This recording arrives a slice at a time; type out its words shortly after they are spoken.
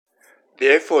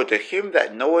Therefore to him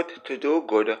that knoweth to do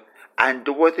good, and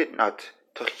doeth it not,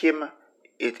 to him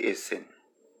it is sin.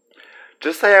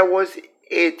 Josiah was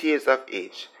 8 years of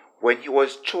age when he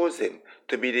was chosen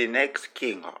to be the next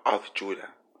king of Judah.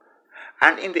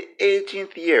 And in the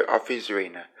 18th year of his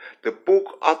reign, the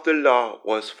book of the law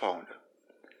was found.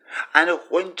 And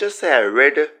when Josiah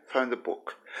read from the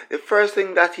book, the first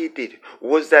thing that he did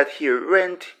was that he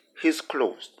rent his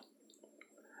clothes.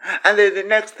 And then the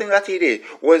next thing that he did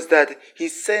was that he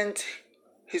sent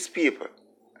his people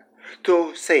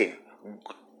to say,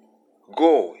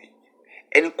 go,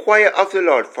 inquire of the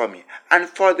Lord for me, and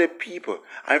for the people,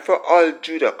 and for all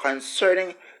Judah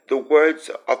concerning the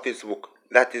words of his book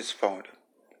that is found.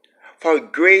 For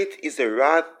great is the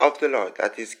wrath of the Lord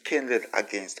that is kindled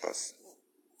against us.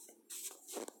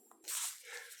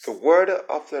 The word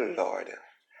of the Lord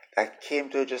that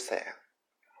came to Josiah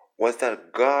was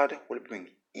that God will bring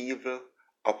evil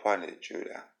upon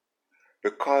Judah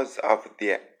because of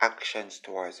their actions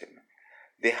towards him.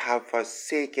 They have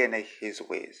forsaken his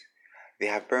ways. They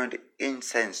have burned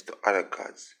incense to other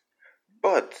gods.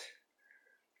 But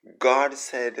God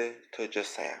said to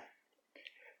Josiah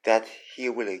that he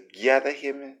will gather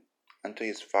him unto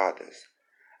his fathers,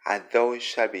 and thou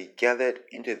shalt be gathered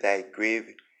into thy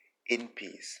grave in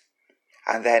peace,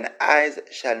 and thine eyes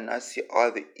shall not see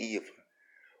all the evil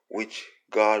which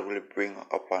God will bring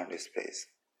upon this place.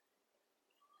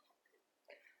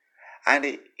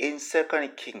 And in 2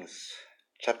 Kings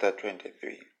chapter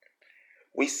 23,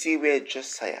 we see where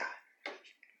Josiah,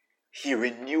 he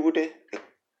renewed the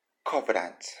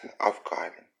covenant of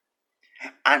God,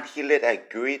 and he led a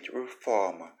great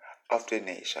reform of the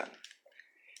nation.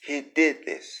 He did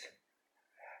this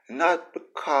not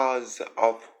because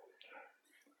of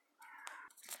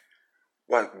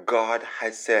what God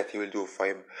had said he will do for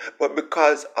him, but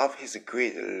because of his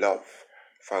great love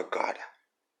for God.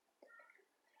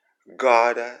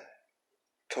 God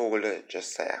told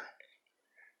Josiah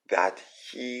that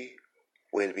he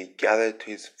will be gathered to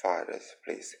his father's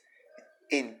place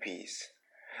in peace.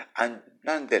 And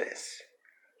nonetheless,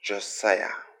 Josiah,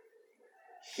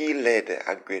 he led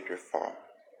a great reform.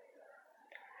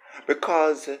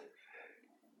 Because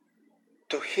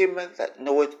to him that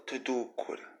knoweth to do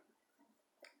good,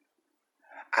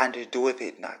 and doeth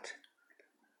it not,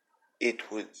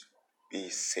 it would be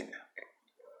sin.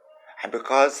 And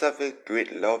because of the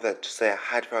great love that Josiah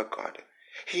had for God,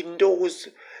 he knows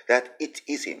that it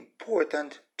is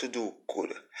important to do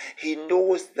good. He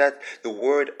knows that the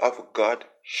word of God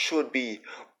should be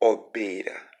obeyed.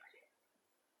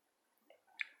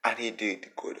 And he did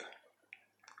good.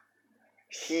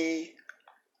 He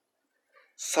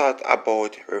sought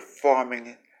about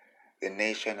reforming the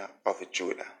nation of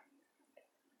Judah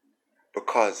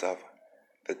because of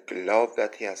the love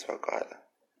that he has for God.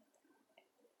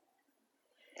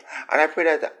 And I pray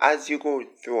that as you go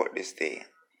throughout this day,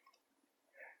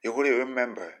 you will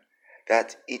remember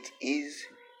that it is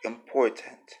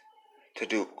important to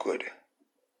do good.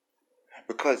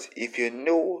 Because if you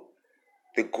know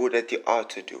the good that you ought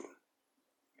to do,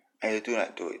 and you do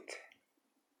not do it,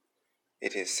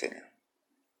 it is sin.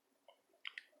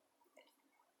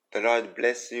 The Lord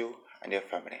bless you and your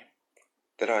family.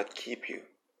 The Lord keep you.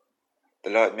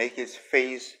 The Lord make his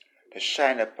face to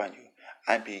shine upon you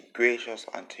and be gracious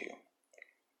unto you.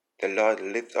 The Lord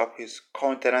lift up his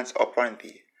countenance upon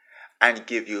thee and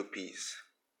give you peace.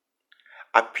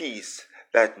 A peace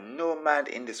that no man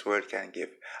in this world can give.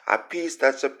 A peace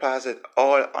that surpasses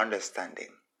all understanding.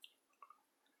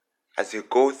 As you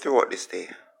go throughout this day,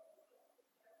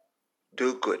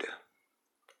 do good.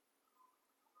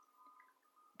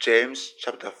 James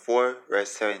chapter 4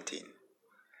 verse 17.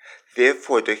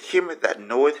 Therefore to him that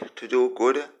knoweth to do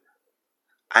good,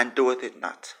 and doeth it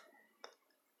not,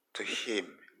 to him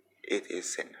it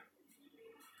is sin.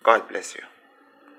 God bless you.